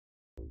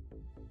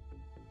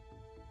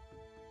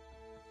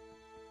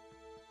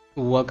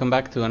Welcome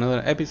back to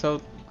another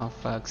episode of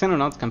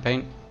Xenonauts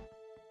campaign.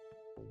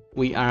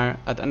 We are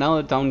at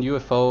another downed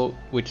UFO,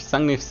 which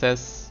Sangnif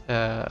says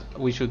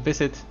we should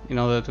visit in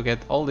order to get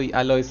all the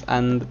alloys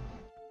and,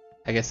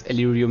 I guess,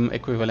 Elurium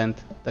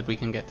equivalent that we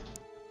can get.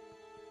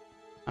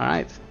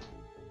 Alright.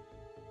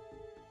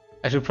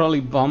 I should probably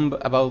bomb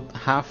about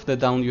half the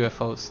downed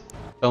UFOs.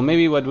 So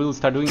maybe what we'll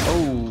start doing...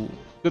 Oh,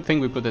 good thing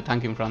we put the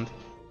tank in front.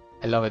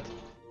 I love it.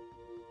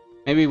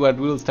 Maybe what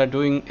we'll start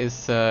doing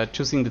is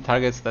choosing the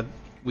targets that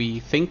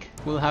we think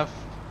will have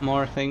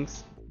more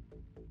things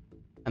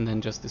and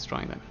then just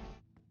destroying them.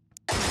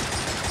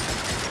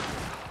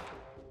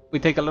 We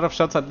take a lot of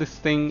shots at this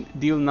thing,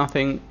 deal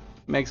nothing,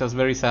 makes us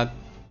very sad,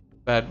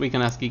 but we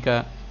can ask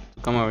Ika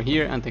to come over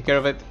here and take care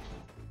of it.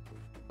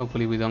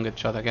 Hopefully we don't get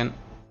shot again.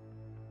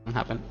 Doesn't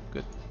happen.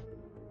 Good.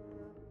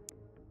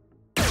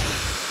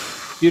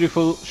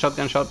 Beautiful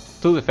shotgun shot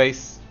to the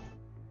face.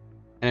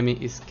 Enemy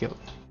is killed.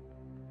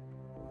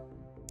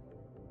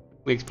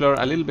 We explore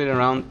a little bit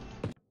around.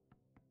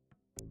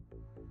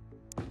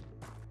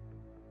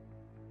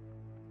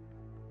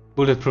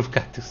 Bulletproof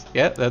cactus.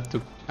 Yeah, that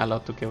took a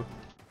lot to kill.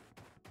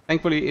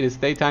 Thankfully it is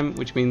daytime,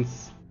 which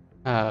means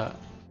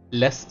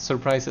less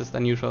surprises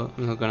than usual.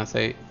 I'm not gonna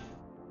say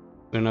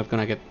we're not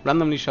gonna get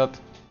randomly shot,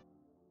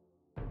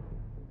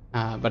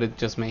 but it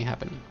just may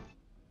happen.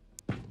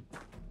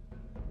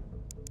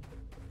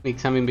 We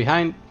examine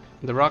behind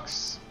the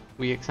rocks.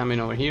 We examine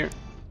over here.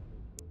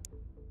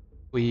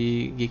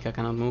 Gika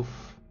cannot move.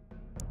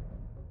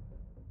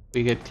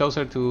 We get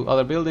closer to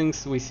other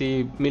buildings. We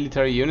see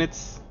military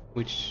units,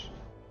 which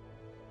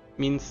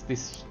means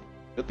this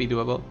should be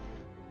doable.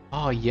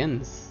 Oh,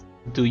 Jens,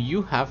 do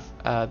you have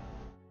a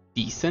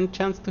decent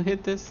chance to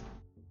hit this?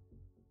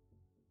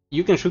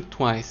 You can shoot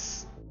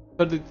twice.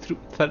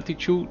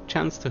 32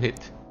 chance to hit.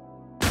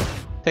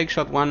 Take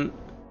shot 1,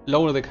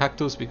 lower the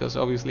cactus because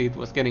obviously it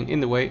was getting in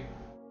the way.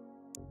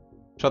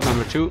 Shot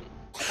number 2,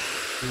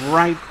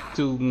 right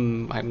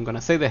to, I'm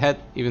gonna say the head,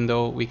 even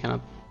though we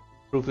cannot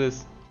prove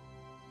this.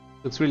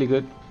 Looks really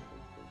good.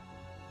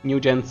 New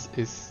Gens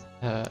is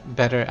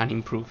better and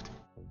improved.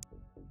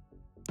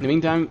 In the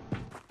meantime,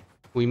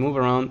 we move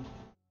around.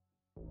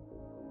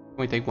 Can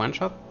we take one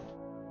shot?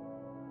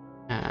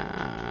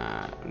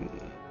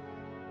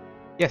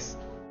 Yes.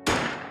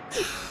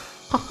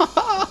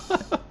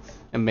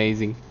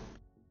 Amazing.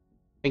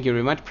 Thank you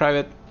very much,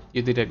 Private.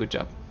 You did a good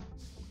job.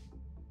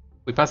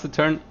 We passed the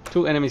turn.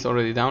 2 enemies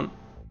already down.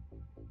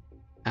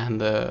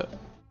 And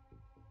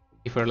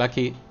if we're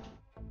lucky,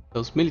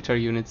 those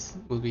military units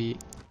will be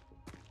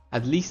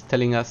at least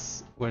telling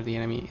us where the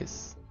enemy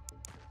is.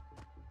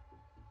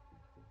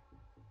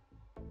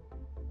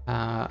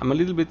 I'm a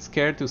little bit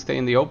scared to stay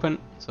in the open,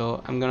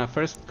 so I'm gonna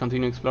first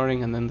continue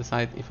exploring and then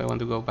decide if I want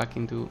to go back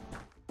into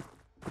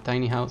the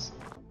tiny house.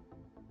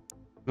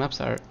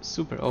 Maps are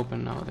super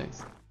open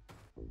nowadays.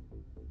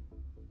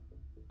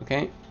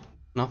 Okay,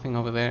 nothing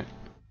over there.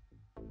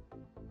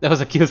 That was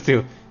a kill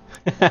steal.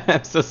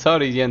 I'm so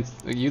sorry, Jens.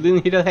 You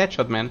didn't hit a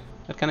headshot, man.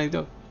 What can I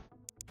do?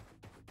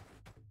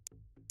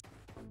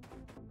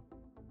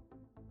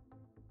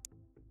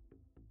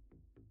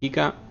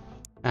 Ika,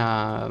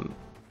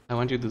 I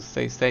want you to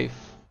stay safe.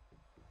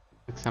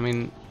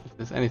 Examine if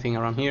there's anything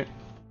around here.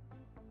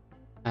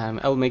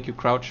 I'll make you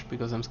crouch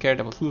because I'm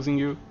scared about losing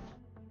you.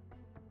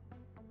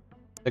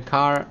 The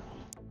car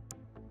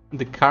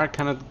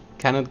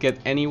cannot get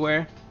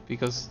anywhere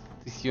because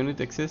this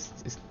unit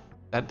exists. Is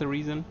that the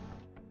reason?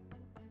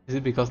 Is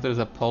it because there's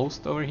a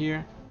post over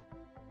here?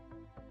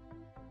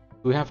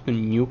 Do we have to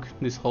nuke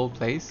this whole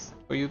place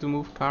for you to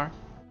move car?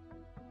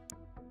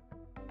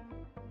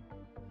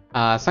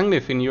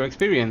 Sanglif, in your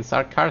experience,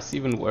 are cars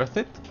even worth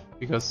it?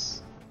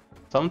 Because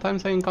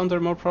sometimes I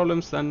encounter more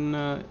problems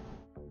than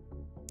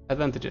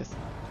advantages.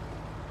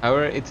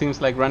 However, it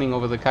seems like running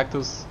over the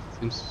cactus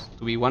seems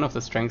to be one of the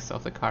strengths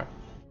of the car.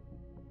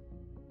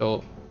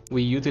 So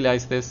we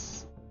utilize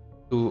this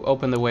to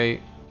open the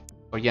way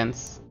for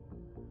Jens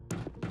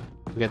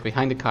to get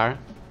behind the car.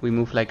 We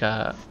move like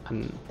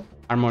an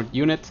armored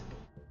unit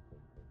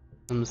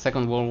on the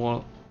second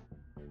wall,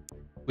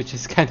 which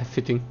is kind of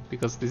fitting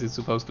because this is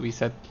supposed to be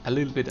set a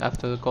little bit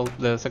after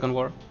the Second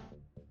War.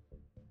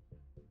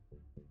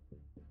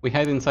 We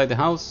hide inside the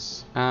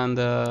house and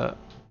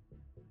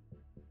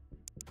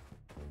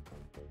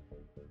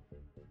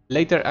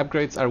later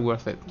upgrades are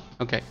worth it.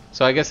 Okay,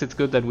 so I guess it's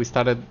good that we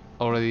started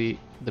already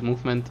the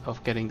movement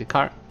of getting the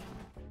car.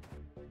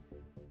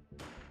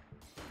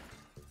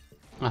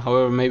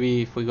 However,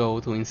 maybe if we go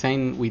to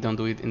Insane, we don't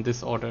do it in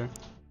this order,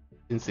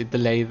 since it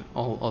delayed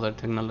all other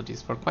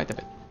technologies for quite a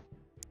bit.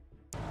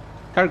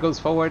 Car goes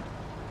forward,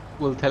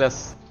 will tell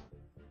us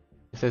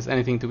if there's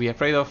anything to be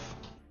afraid of.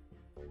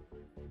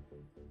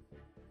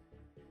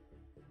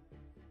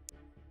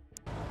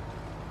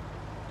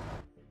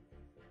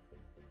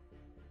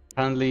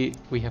 Apparently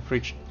we have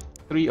reached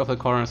 3 of the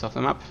corners of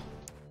the map,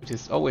 which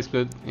is always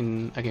good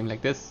in a game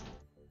like this.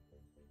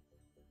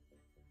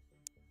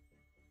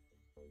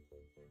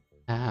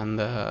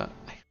 And I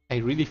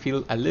really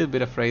feel a little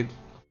bit afraid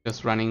of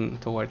just running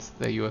towards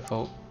the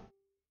UFO.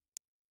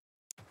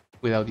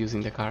 without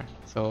using the car.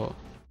 So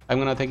I'm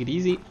gonna take it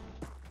easy,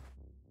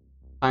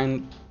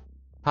 find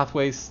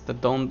pathways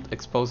that don't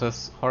expose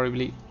us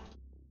horribly.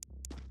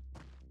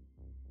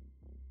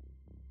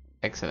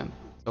 Excellent.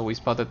 So we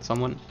spotted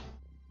someone.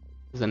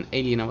 There's an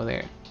alien over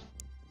there.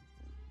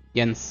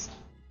 Jens,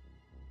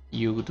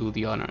 you do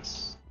the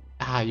honors.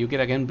 Ah, you get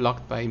again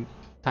blocked by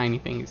tiny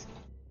things.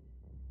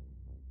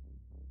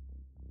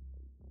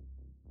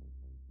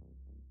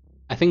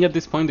 I think at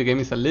this point the game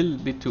is a little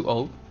bit too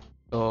old,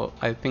 so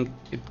I think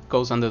it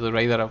goes under the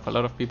radar of a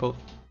lot of people.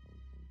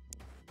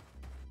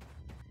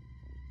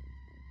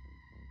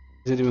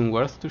 Is it even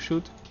worth to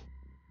shoot?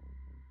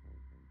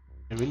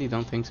 I really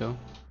don't think so.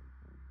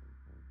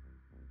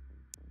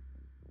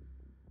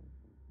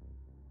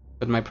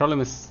 But my problem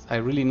is I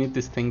really need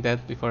this thing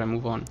dead before I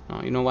move on.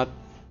 Oh, you know what?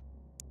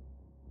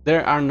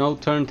 There are no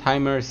turn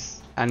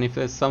timers, and if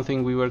there's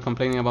something we were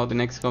complaining about in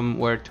XCOM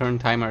were turn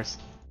timers.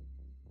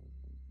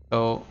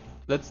 So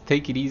let's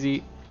take it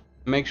easy,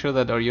 make sure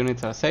that our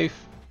units are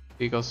safe,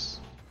 because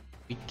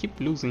we keep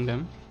losing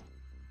them,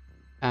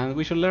 and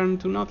we should learn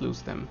to not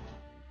lose them.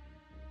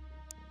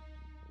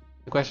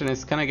 The question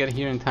is, can I get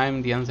here in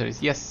time? The answer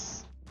is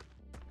yes.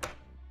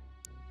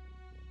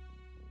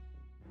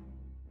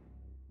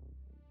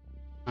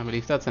 I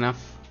believe that's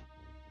enough.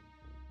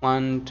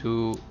 1,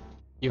 2,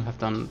 you have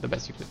done the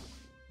best you could.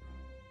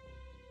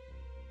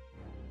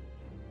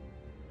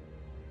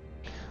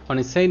 On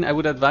Insane, I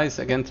would advise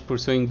against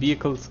pursuing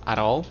vehicles at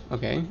all.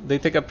 Okay, they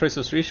take up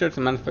precious research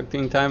and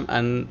manufacturing time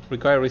and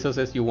require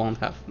resources you won't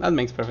have. That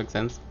makes perfect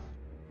sense.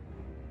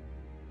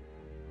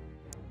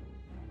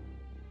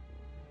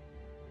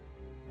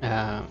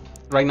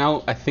 Right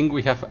now, I think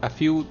we have a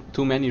few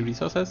too many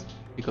resources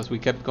because we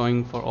kept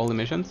going for all the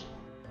missions.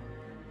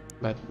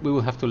 But we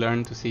will have to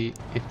learn to see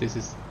if this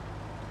is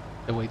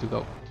the way to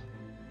go.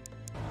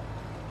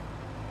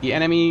 The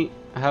enemy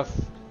have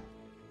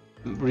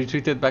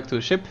retreated back to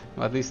the ship,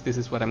 or at least this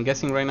is what I'm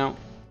guessing right now.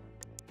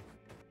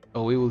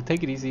 So we will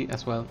take it easy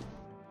as well.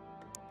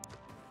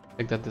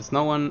 Check that there's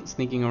no one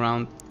sneaking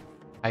around,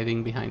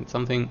 hiding behind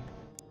something.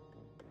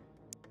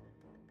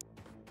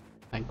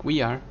 Like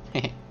we are.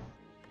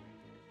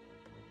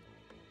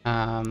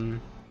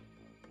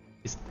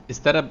 Is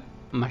that a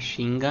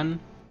machine gun?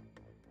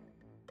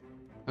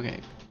 Okay,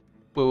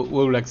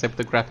 we'll accept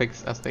the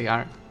graphics as they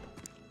are.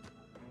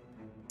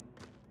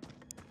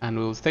 And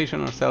we'll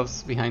station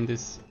ourselves behind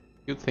this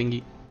cute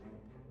thingy.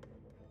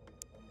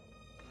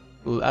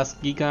 We'll ask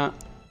Giga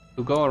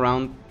to go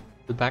around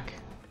the back,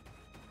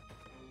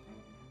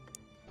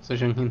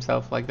 position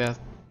himself like that.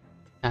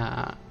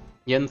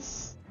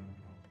 Jens,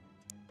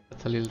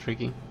 that's a little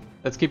tricky.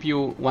 Let's keep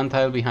you one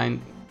tile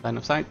behind line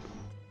of sight.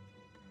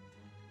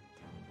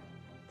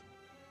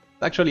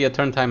 It's actually a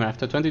turn timer.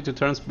 After 22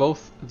 turns,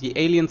 both the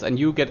aliens and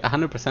you get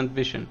 100%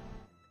 vision.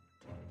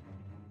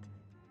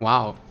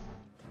 Wow.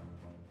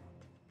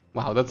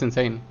 Wow, that's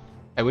insane.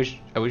 I wish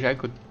I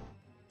could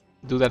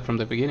do that from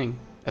the beginning.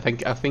 I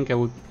think I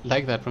would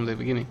like that from the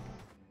beginning.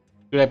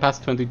 Should I pass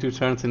 22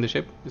 turns in the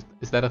ship?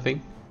 Is that a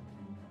thing?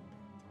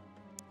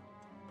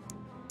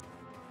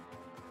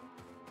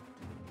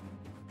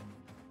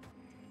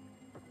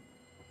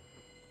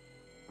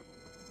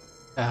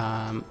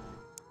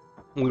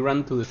 We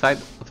run to the side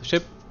of the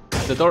ship.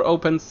 The door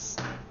opens.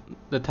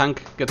 The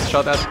tank gets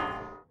shot at.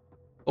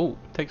 Oh,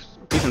 takes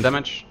decent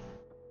damage.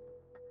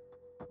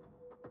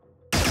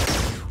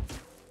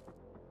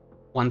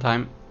 One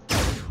time.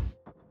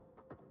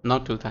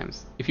 Not 2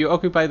 times. If you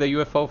occupy the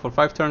UFO for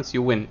 5 turns,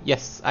 you win.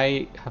 Yes,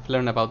 I have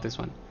learned about this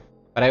one.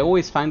 But I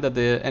always find that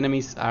the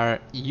enemies are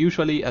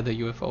usually at the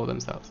UFO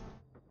themselves.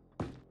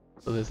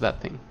 So there's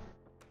that thing.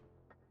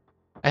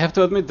 I have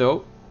to admit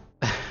though,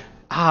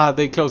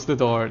 they closed the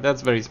door.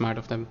 That's very smart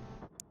of them.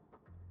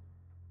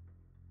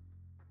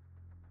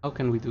 How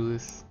can we do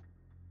this?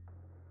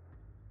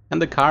 Can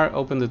the car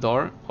open the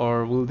door,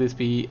 or will this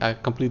be a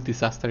complete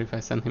disaster if I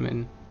send him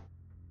in?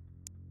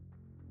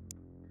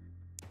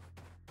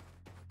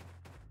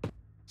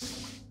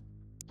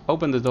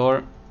 Open the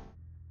door.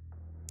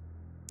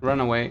 Run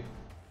away.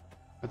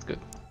 That's good.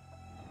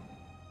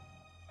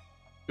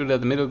 Shoot at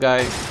the middle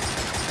guy.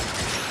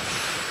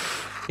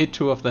 Hit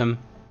 2 of them.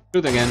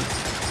 Shoot again.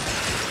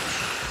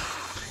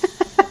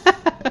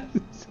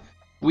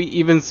 We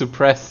even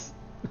suppress.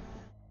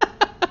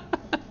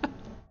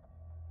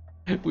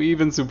 We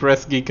even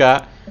suppress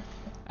Gika.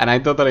 And I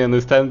totally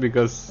understand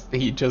because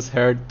he just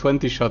heard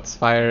 20 shots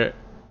fire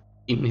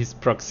in his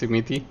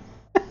proximity.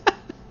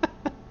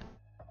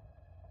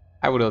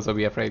 I would also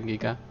be afraid,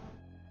 Gika.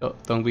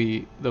 Don't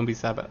be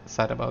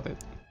sad about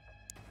it.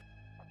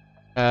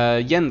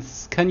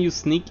 Jens, can you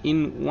sneak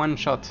in 1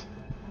 shot?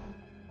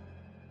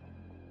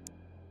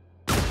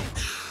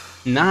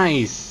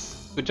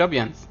 Nice! Good job,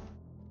 Jens.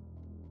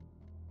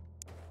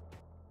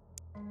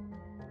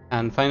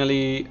 And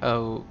finally,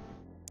 oh,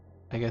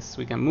 I guess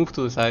we can move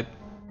to the side.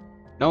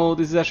 No,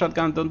 this is a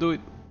shotgun, don't do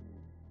it.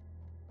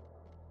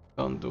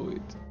 Don't do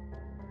it.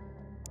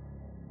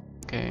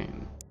 Okay.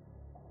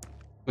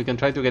 We can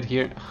try to get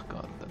here. Oh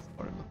god, that's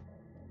horrible.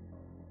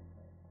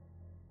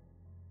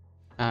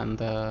 and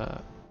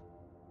to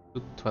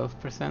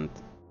 12%. Is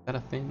that a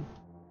thing?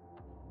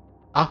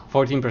 Ah,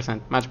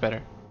 14%, much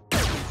better.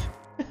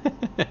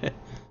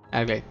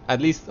 Okay, at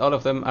least all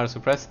of them are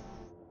suppressed,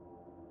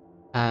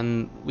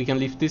 and we can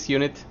leave this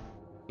unit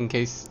in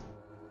case.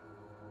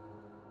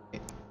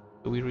 Okay,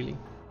 do we really?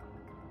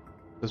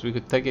 Because we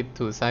could take it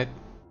to the side.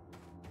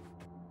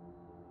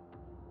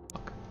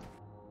 Block.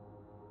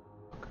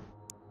 Block.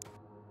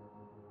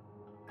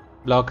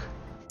 Block.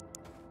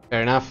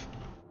 Fair enough.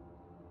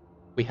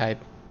 We hide.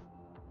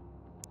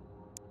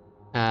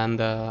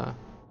 And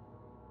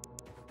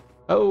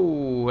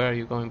oh, where are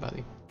you going,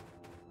 buddy?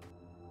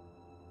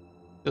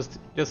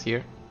 Just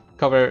here.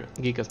 Cover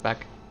Giga's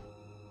back,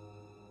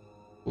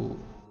 who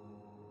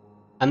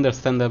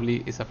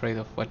understandably is afraid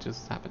of what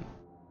just happened.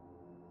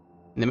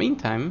 In the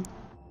meantime,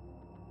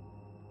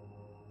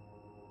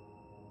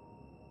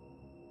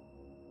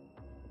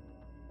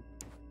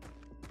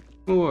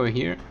 move over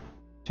here.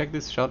 Check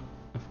this shot,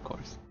 of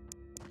course.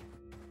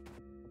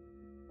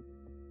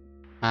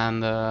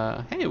 And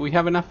hey, we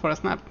have enough for a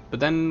snap,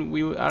 but then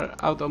we are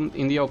out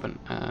in the open,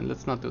 and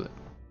let's not do that.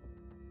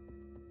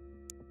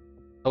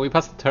 So we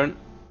pass the turn.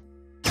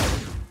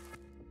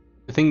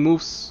 The thing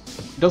moves.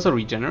 It also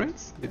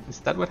regenerates? Is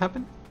that what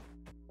happened?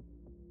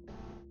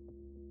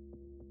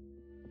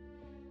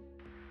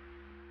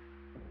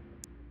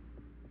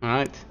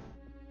 Alright.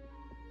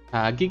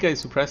 Giga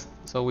is suppressed,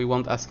 so we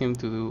won't ask him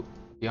to do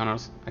the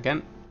honors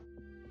again.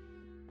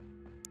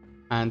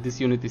 And this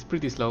unit is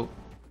pretty slow,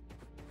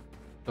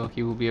 so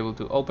he will be able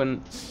to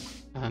open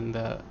and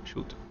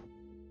shoot.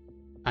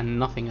 And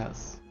nothing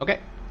else. Okay,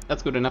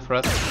 that's good enough for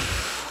us.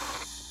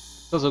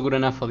 It's also good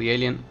enough for the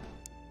alien.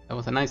 That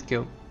was a nice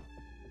kill.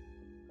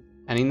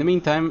 And in the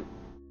meantime,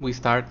 we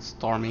start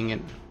storming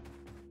in.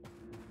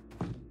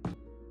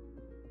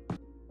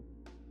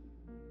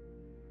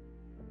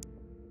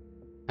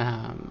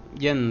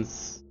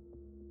 Jens,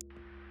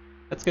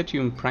 let's get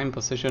you in prime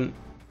position.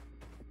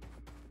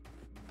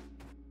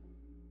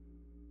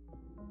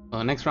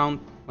 So next round,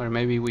 where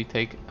maybe we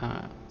take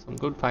some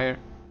good fire.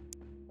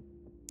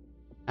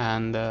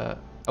 And I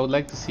would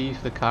like to see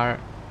if the car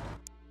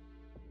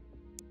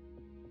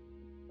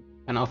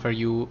can offer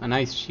you a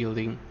nice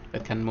shielding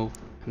that can move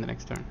in the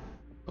next turn.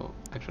 So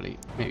actually,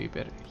 maybe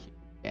better.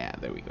 Yeah,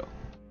 there we go.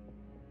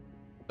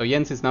 So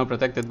Jens is now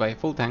protected by a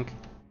full tank.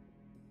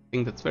 I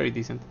think that's very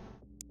decent.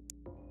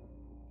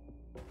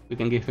 We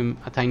can give him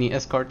a tiny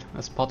escort,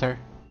 a spotter.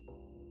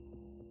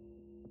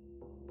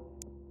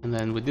 And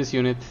then with this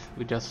unit,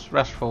 we just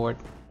rush forward.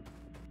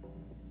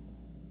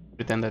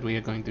 Pretend that we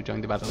are going to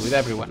join the battle with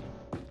everyone.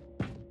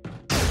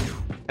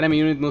 Enemy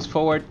unit moves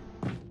forward.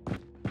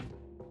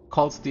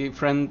 Calls the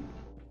friend.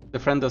 The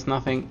friend does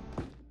nothing.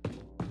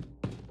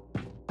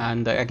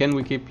 And again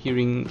we keep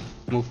hearing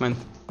movement.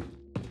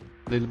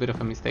 A little bit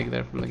of a mistake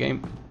there from the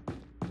game.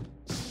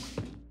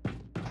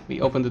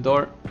 We open the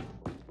door.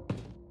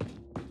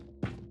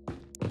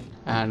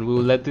 And we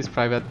will let this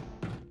private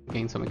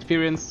gain some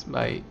experience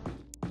by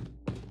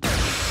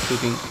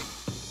shooting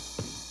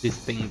this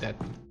thing that...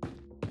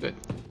 Good.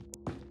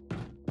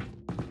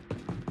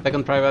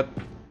 Second private,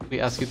 we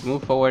ask you to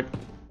move forward.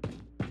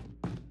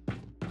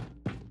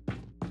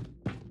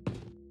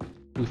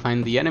 We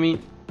find the enemy.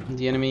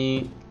 The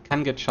enemy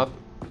can get shot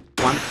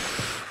once.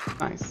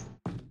 Nice.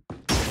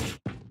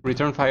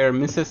 Return fire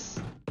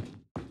misses.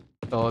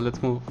 So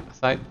let's move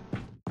aside.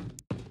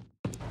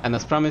 And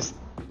as promised,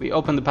 we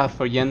open the path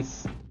for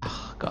Jens.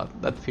 Oh god,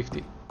 that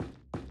 50.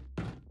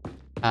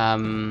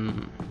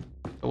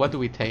 So what do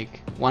we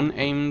take? One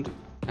aimed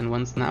and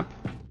one snap?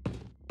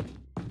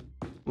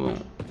 Well,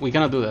 we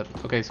cannot do that.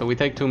 Okay, so we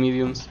take 2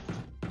 mediums.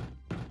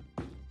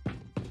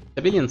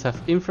 Civilians have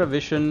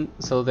infravision,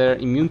 so they're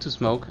immune to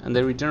smoke, and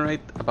they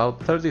regenerate about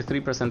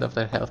 33% of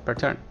their health per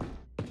turn.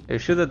 Are you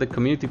sure that the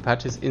community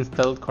patch is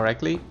installed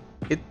correctly?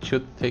 It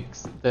should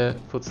fix the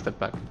footstep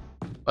bug.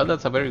 Well,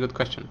 that's a very good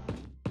question.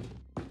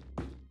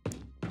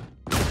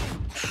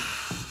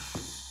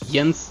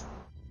 Jens,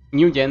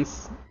 new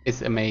Jens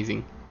is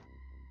amazing.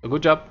 So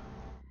good job.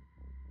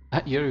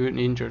 You're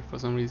injured for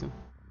some reason.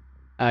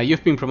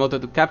 You've been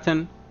promoted to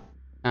captain,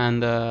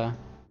 and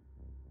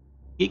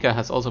Ika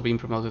has also been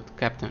promoted to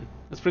captain.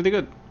 That's pretty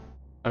good.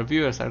 Our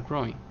viewers are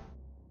growing.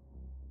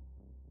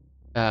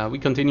 We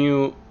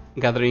continue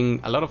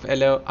gathering a lot of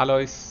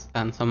alloys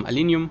and some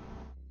aluminium,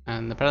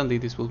 and apparently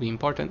this will be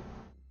important.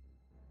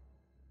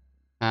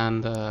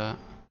 And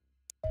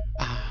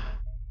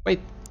wait.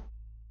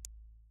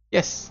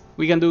 Yes,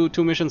 we can do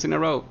 2 missions in a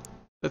row.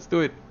 Let's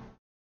do it.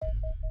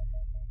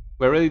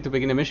 We're ready to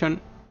begin a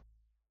mission.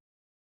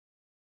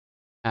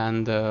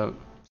 And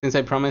since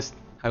I promised,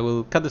 I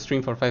will cut the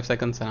stream for 5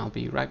 seconds and I'll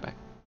be right back.